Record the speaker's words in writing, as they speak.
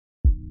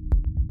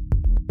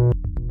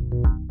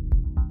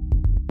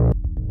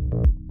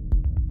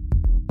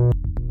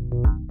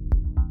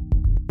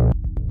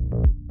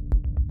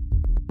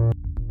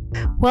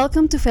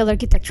Welcome to Failed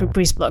Architecture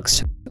Breeze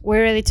Blogs,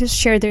 where editors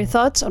share their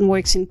thoughts on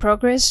works in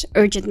progress,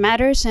 urgent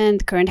matters,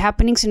 and current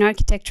happenings in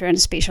architecture and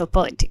spatial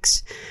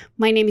politics.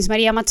 My name is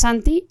María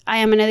Mazzanti. I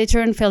am an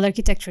editor on Failed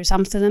Architecture's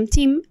Amsterdam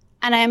team,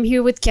 and I am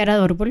here with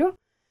Chiara Dorbolò.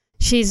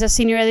 She's a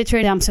senior editor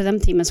at Amsterdam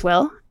team as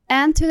well.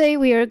 And today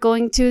we are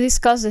going to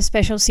discuss the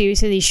special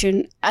series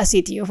edition, A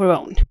City of Our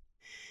Own.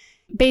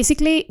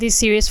 Basically, this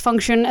series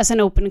functions as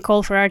an open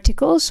call for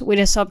articles with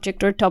a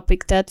subject or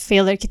topic that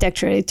failed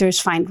architecture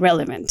editors find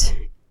relevant.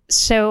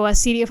 So A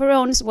City of Our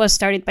Own was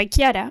started by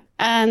Chiara,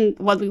 and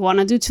what we want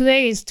to do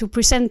today is to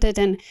present it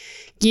and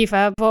give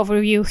an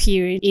overview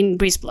here in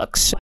Breeze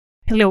Blogs.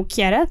 Hello,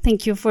 Chiara.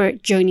 Thank you for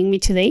joining me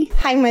today.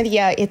 Hi,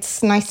 Maria.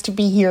 It's nice to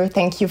be here.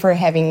 Thank you for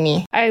having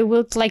me. I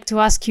would like to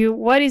ask you,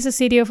 what is A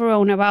City of Our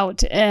Own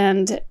about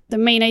and the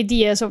main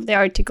ideas of the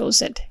articles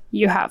that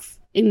you have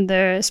in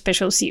the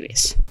special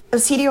series? A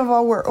City of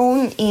Our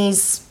Own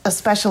is a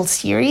special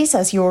series,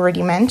 as you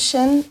already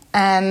mentioned,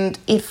 and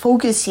it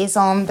focuses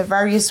on the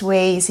various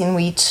ways in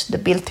which the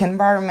built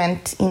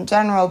environment in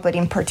general, but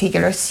in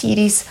particular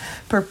cities,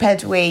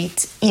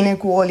 perpetuate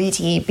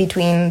inequality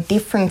between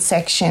different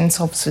sections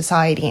of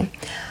society.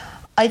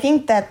 I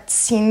think that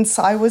since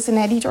I was an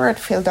editor at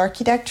Failed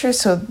Architecture,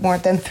 so more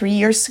than 3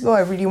 years ago,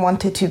 I really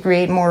wanted to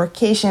create more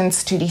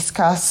occasions to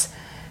discuss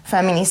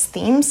feminist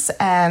themes.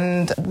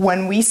 And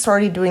when we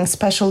started doing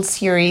special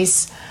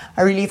series,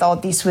 I really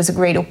thought this was a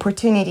great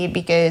opportunity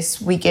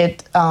because we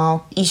could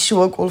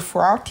issue a call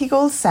for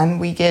articles and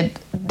we could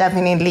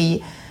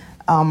definitely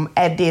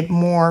edit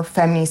more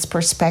feminist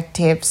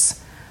perspectives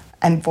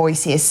and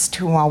voices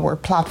to our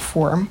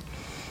platform.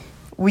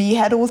 We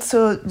had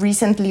also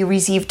recently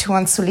received 2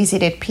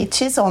 unsolicited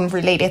pitches on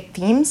related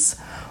themes.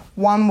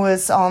 One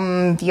was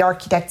on the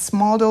architect's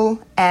model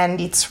and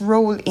its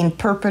role in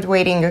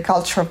perpetuating a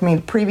culture of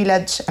male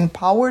privilege and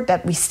power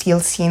that we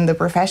still see in the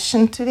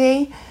profession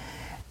today.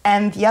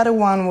 And the other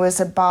one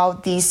was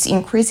about this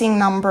increasing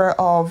number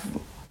of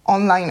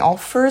online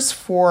offers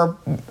for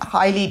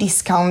highly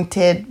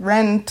discounted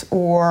rent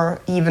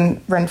or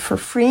even rent for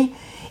free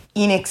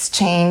in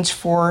exchange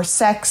for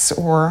sex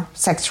or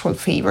sexual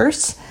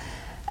favors.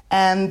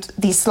 And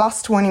this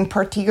last one in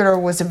particular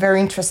was a very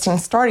interesting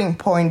starting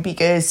point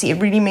because it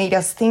really made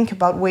us think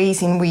about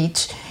ways in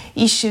which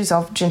issues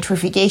of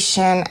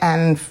gentrification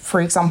and,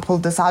 for example,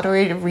 the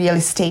saturated real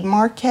estate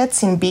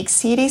markets in big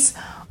cities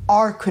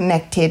are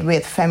connected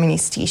with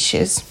feminist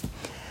issues.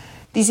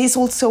 This is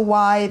also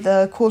why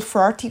the call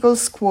for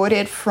articles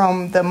quoted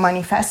from the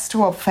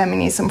Manifesto of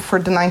Feminism for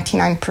the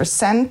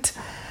 99%.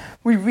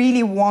 We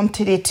really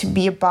wanted it to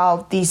be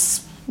about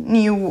this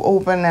new,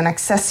 open and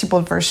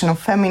accessible version of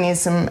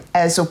feminism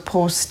as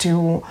opposed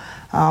to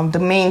the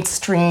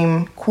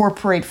mainstream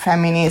corporate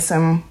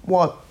feminism,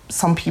 what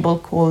some people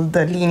call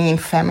the leaning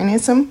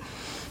feminism.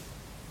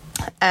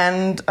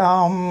 And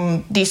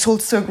this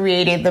also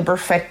created the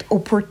perfect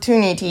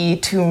opportunity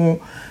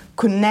to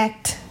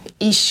connect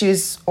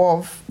issues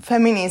of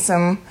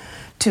feminism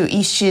to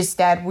issues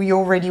that we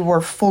already were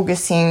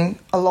focusing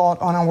a lot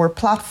on our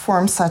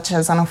platform, such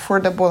as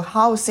unaffordable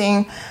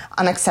housing,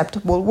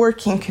 unacceptable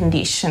working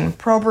condition,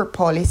 proper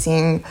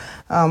policing,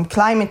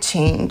 climate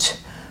change,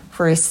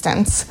 for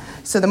instance.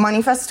 So the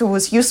manifesto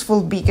was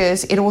useful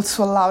because it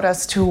also allowed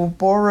us to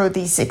borrow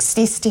this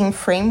existing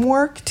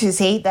framework to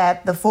say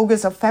that the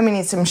focus of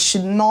feminism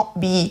should not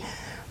be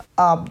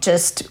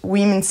just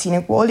women's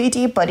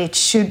inequality, but it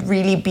should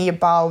really be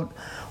about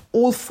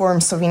all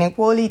forms of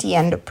inequality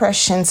and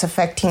oppressions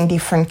affecting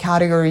different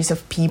categories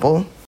of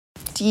people.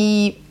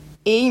 The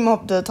aim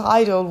of the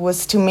title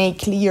was to make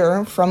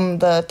clear from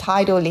the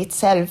title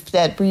itself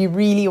that we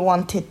really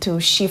wanted to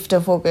shift the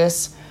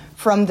focus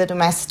from the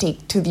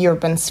domestic to the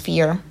urban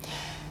sphere.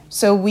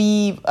 So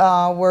we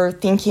were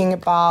thinking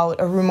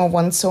about A Room of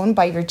One's Own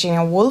by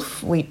Virginia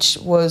Woolf, which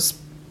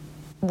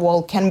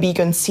can be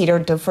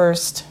considered the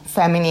first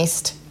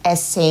feminist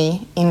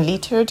essay in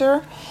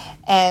literature.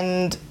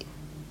 And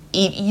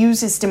it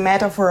uses the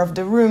metaphor of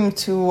the room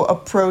to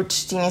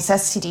approach the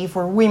necessity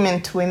for women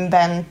to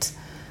invent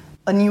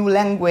a new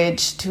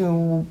language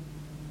to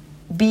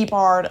be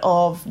part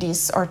of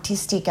this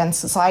artistic and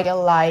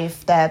societal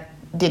life that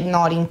did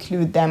not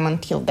include them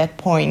until that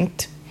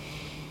point.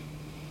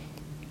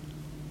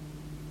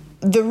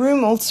 The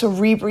room also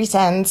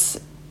represents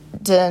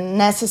the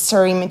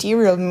necessary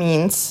material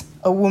means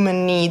a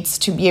woman needs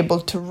to be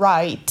able to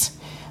write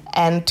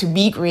and to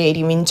be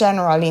creative in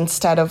general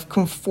instead of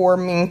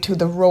conforming to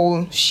the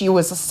role she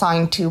was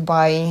assigned to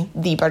by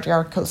the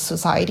patriarchal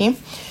society.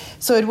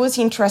 So it was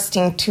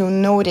interesting to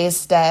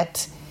notice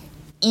that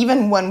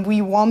even when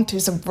we want to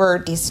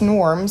subvert these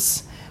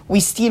norms, we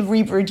still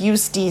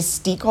reproduce this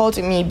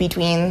dichotomy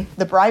between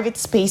the private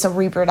space of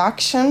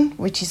reproduction,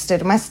 which is the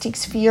domestic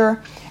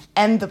sphere,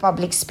 and the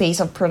public space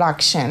of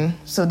production,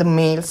 so the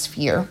male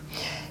sphere.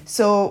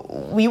 So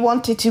we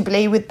wanted to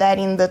play with that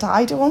in the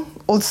title,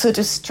 also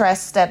to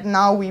stress that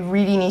now we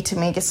really need to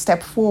make a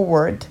step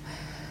forward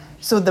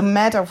So the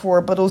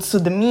metaphor, but also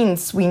the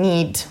means we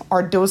need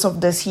are those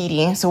of the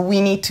city. So we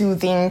need to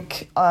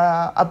think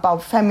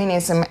about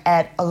feminism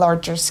at a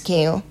larger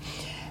scale.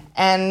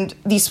 And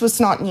this was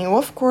not new,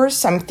 of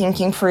course. I'm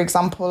thinking, for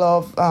example,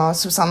 of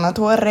Susanna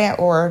Torre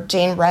or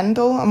Jane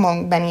Randall,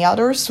 among many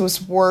others,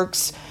 whose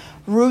works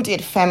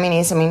rooted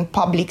feminism in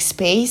public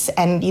space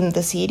and in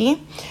the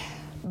city.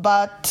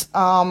 But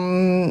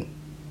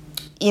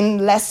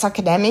in less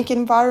academic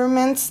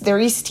environments, there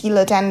is still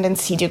a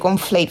tendency to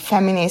conflate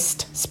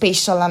feminist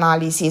spatial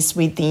analysis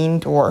with the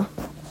indoor.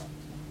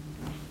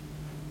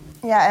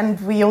 Yeah, and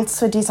we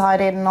also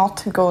decided not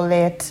to call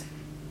it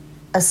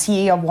a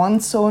city of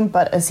one's own,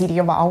 but a city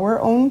of our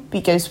own,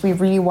 because we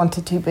really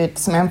wanted to put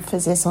some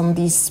emphasis on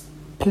this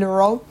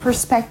plural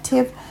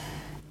perspective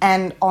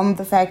and on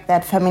the fact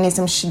that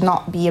feminism should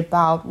not be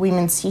about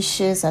women's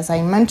issues, as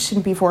I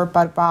mentioned before,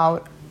 but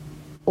about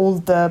all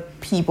the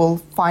people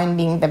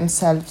finding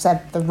themselves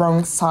at the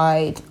wrong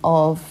side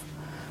of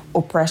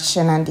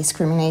oppression and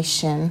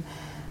discrimination.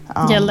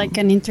 Like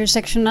an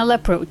intersectional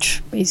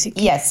approach,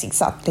 basically. Yes,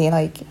 exactly,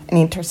 like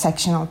an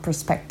intersectional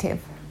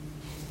perspective.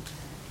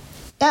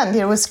 And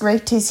it was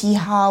great to see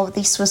how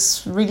this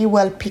was really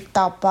well picked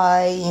up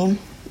by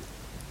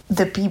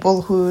the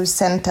people who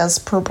sent us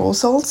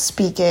proposals,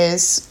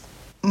 because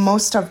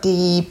most of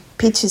the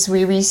pitches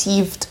we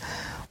received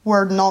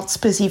were not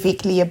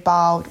specifically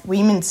about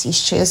women's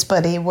issues,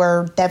 but they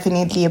were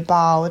definitely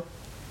about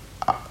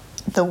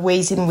the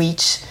ways in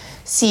which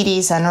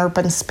cities and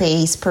urban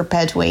space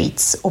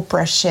perpetuates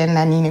oppression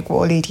and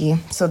inequality.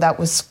 So that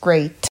was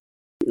great.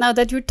 Now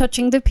that you're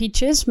touching the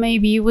pitches,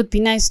 maybe it would be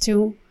nice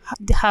to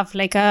have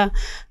like an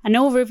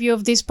overview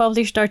of these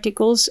published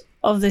articles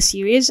of the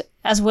series,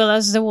 as well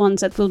as the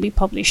ones that will be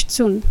published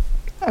soon.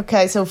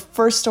 Okay, so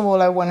first of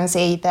all, I want to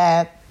say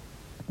that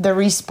the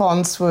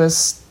response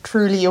was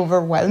truly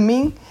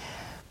overwhelming.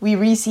 We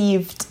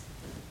received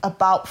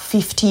about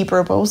 50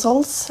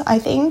 proposals, I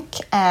think,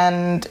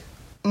 and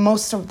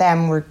most of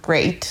them were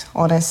great,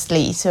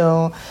 honestly.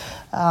 So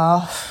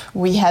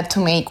we had to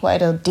make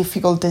quite a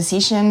difficult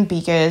decision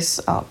because,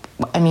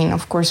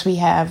 of course, we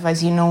have,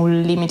 as you know,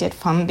 limited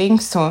funding,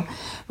 so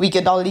we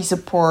could only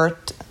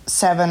support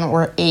 7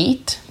 or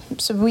 8.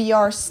 So we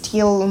are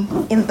still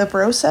in the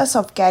process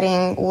of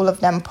getting all of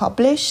them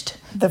published.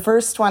 The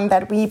first one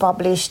that we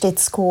published,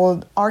 it's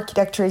called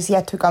Architecture is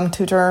Yet to Come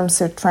to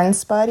Terms with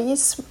Trans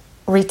Bodies,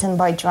 written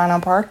by Joanna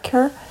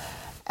Parker.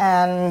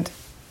 And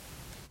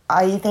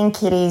I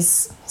think it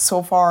is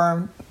so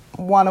far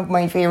one of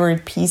my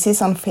favorite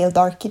pieces on failed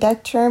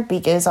architecture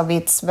because of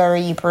its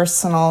very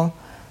personal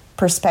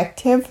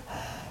perspective.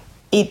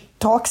 It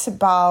talks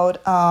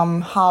about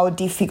how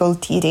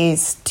difficult it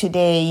is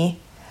today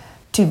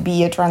to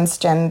be a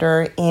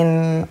transgender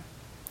in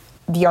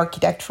the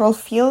architectural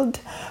field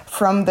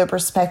from the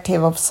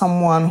perspective of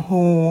someone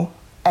who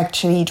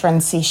actually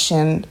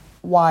transitioned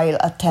while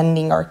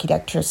attending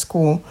architecture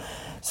school.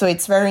 So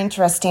it's very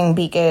interesting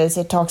because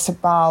it talks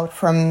about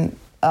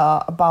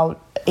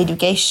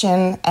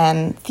education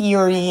and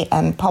theory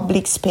and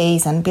public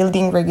space and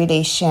building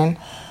regulation,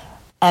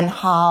 and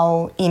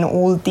how in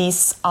all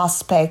these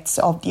aspects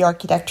of the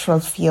architectural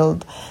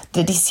field,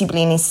 the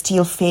discipline is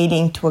still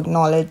failing to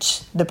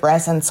acknowledge the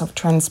presence of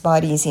trans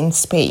bodies in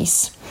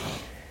space.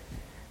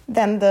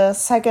 Then the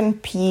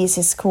second piece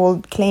is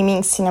called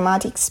Claiming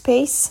Cinematic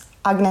Space,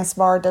 Agnes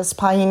Varda's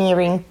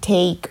pioneering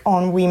take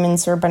on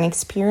women's urban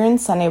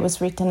experience, and it was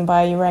written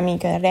by Remy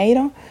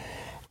Guerreiro.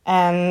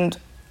 And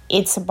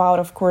it's about,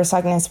 of course,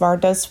 Agnes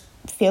Varda's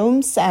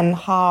films and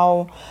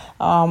how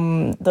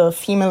the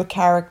female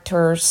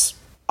characters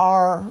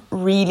are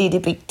really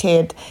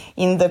depicted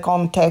in the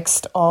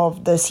context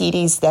of the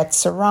cities that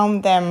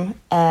surround them,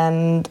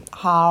 and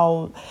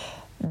how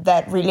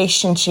that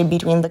relationship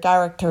between the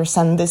characters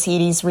and the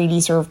cities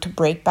really serve to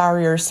break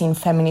barriers in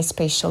feminist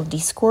spatial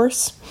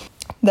discourse.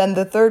 Then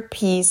the third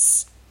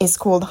piece is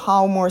called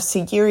How More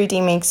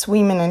Security Makes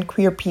Women and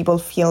Queer People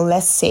Feel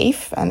Less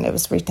Safe, and it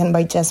was written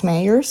by Jess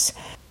Meyers.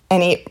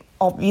 And it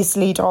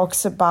obviously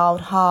talks about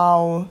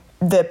how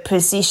the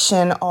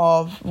position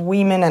of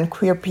women and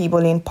queer people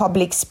in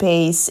public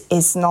space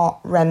is not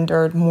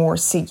rendered more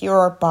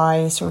secure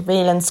by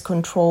surveillance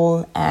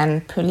control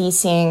and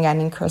policing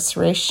and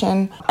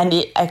incarceration. And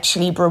it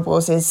actually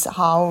proposes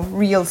how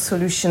real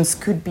solutions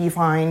could be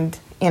found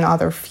in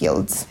other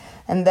fields.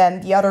 And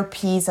then the other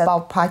piece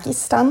about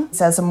Pakistan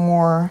has a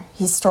more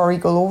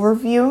historical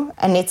overview,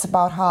 and it's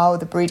about how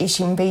the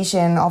British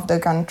invasion of the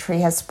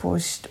country has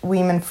pushed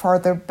women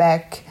further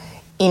back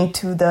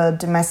into the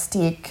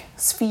domestic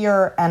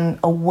sphere and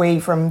away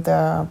from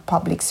the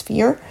public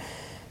sphere,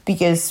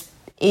 because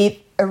it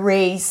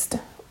erased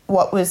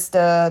what was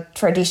the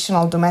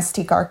traditional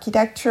domestic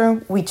architecture,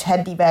 which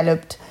had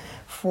developed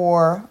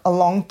for a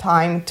long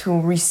time to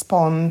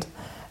respond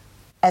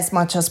as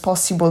much as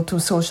possible to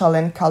social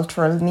and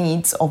cultural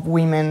needs of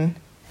women.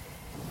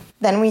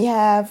 Then we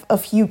have a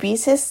few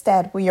pieces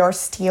that we are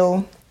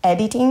still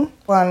editing.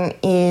 One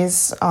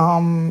is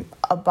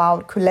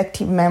about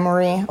collective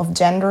memory of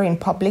gender in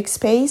public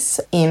space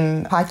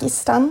in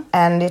Pakistan.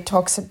 And it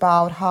talks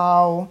about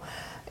how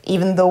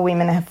even though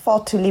women have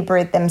fought to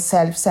liberate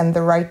themselves and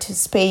the right to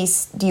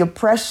space, the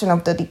oppression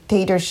of the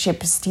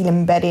dictatorship is still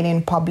embedded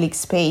in public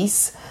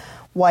space,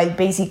 while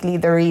basically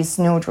there is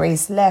no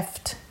trace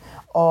left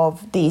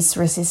of this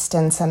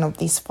resistance and of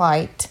this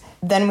fight.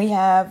 Then we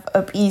have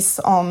a piece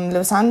on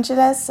Los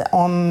Angeles,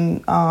 on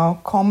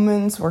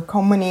commons or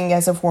commoning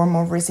as a form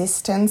of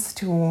resistance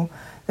to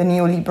the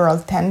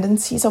neoliberal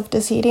tendencies of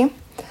the city.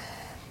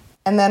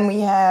 And then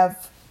we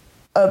have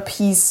a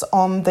piece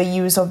on the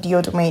use of the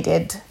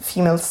automated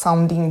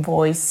female-sounding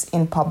voice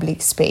in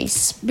public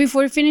space.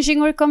 Before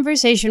finishing our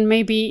conversation,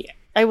 maybe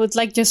I would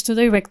like just to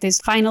direct this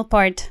final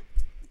part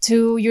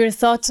to your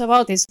thoughts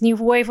about this new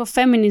wave of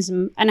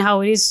feminism and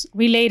how it is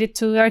related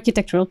to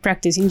architectural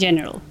practice in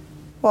general.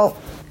 Well,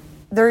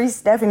 there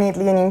is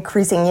definitely an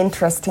increasing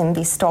interest in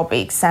these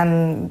topics,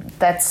 and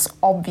that's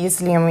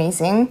obviously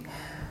amazing.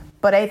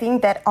 But I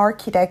think that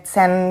architects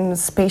and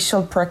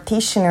spatial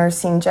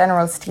practitioners in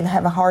general still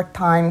have a hard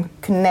time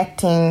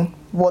connecting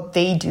what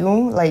they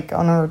do, like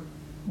on a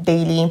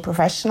daily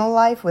professional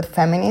life, with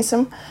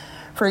feminism.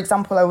 For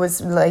example, I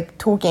was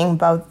talking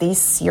about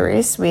this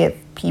series with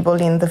people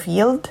in the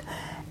field,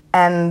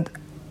 and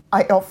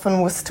I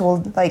often was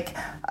told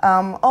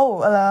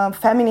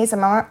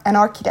feminism and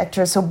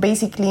architecture. So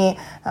basically,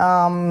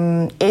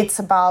 it's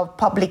about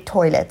public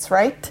toilets,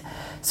 right?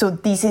 So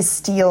this is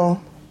still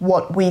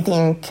what we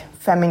think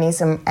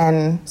feminism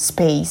and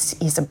space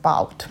is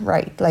about,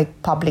 right?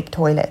 Like public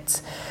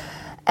toilets.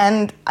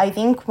 And I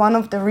think one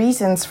of the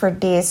reasons for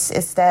this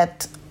is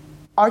that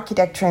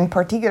architecture in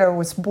particular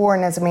was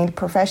born as a male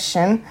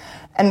profession,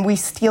 and we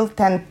still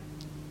tend,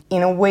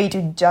 in a way,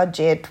 to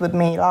judge it with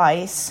male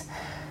eyes.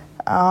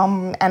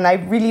 And I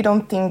really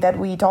don't think that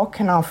we talk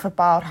enough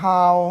about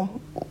how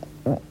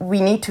we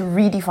need to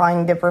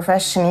redefine the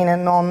profession in a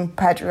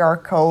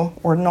non-patriarchal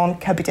or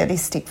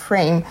non-capitalistic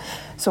frame.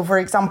 So, for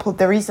example,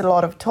 there is a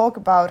lot of talk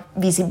about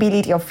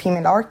visibility of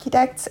female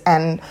architects,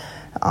 and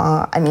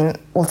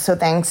also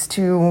thanks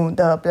to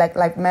the Black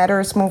Lives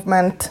Matter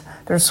movement,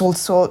 there's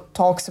also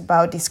talks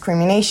about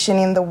discrimination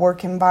in the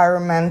work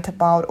environment,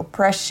 about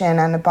oppression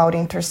and about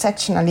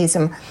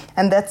intersectionalism,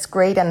 and that's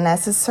great and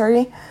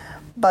necessary,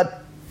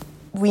 but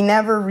we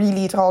never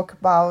really talk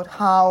about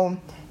how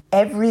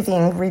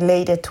everything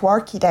related to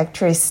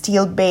architecture is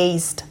still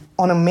based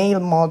on a male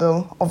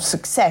model of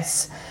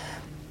success.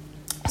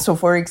 So,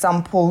 for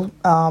example,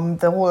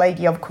 the whole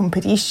idea of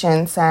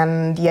competitions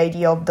and the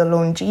idea of the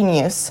lone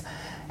genius.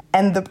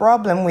 And the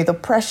problem with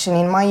oppression,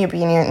 in my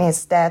opinion,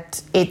 is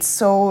that it's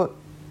so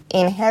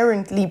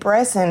inherently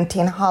present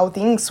in how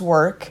things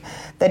work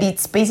that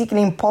it's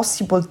basically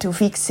impossible to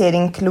fix it,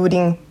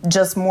 including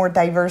just more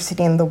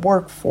diversity in the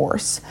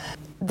workforce.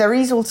 There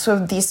is also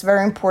this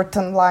very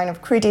important line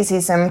of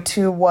criticism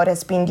to what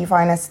has been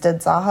defined as the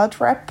Zaha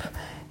trap,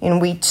 in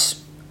which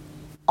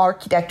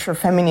architecture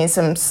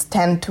feminisms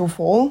tend to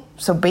fall.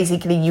 So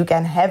basically you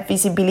can have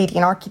visibility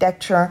in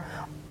architecture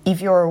if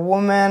you're a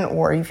woman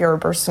or if you're a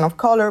person of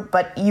color,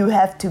 but you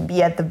have to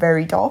be at the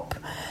very top.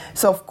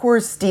 So of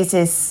course this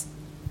is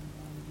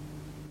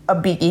a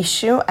big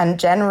issue, and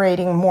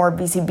generating more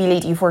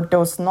visibility for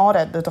those not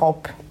at the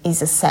top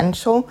is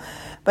essential.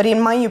 But in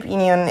my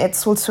opinion,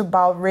 it's also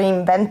about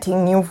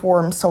reinventing new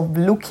forms of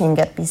looking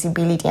at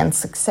visibility and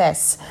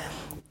success,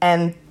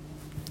 and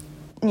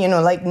new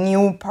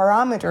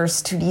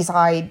parameters to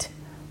decide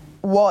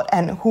what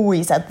and who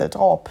is at the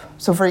top.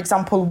 So, for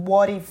example,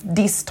 what if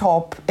this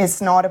top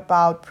is not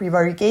about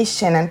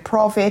prevarication and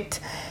profit?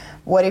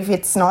 What if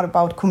it's not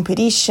about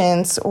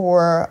competitions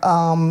or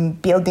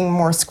building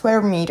more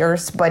square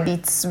meters, but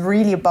it's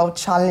really about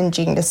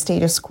challenging the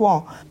status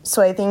quo?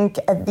 So I think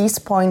at this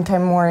point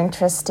I'm more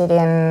interested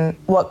in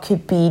what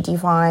could be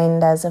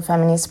defined as a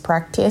feminist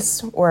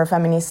practice or a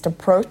feminist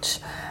approach,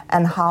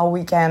 and how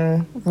we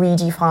can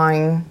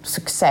redefine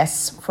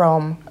success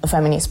from a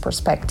feminist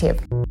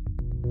perspective.